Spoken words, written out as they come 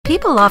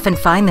People often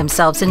find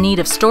themselves in need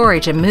of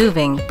storage and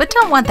moving, but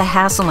don't want the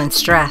hassle and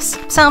stress.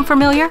 Sound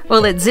familiar?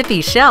 Well, at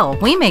Zippy Shell,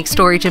 we make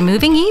storage and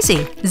moving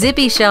easy.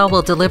 Zippy Shell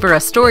will deliver a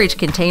storage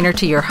container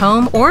to your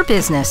home or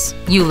business.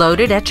 You load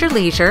it at your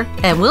leisure,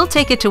 and we'll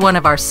take it to one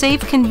of our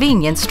safe,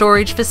 convenient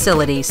storage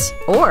facilities,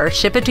 or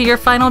ship it to your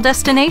final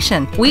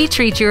destination. We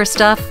treat your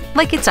stuff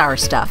like it's our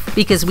stuff,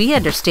 because we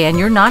understand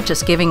you're not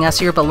just giving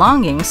us your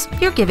belongings,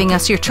 you're giving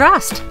us your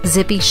trust.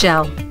 Zippy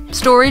Shell.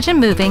 Storage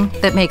and moving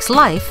that makes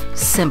life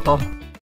simple.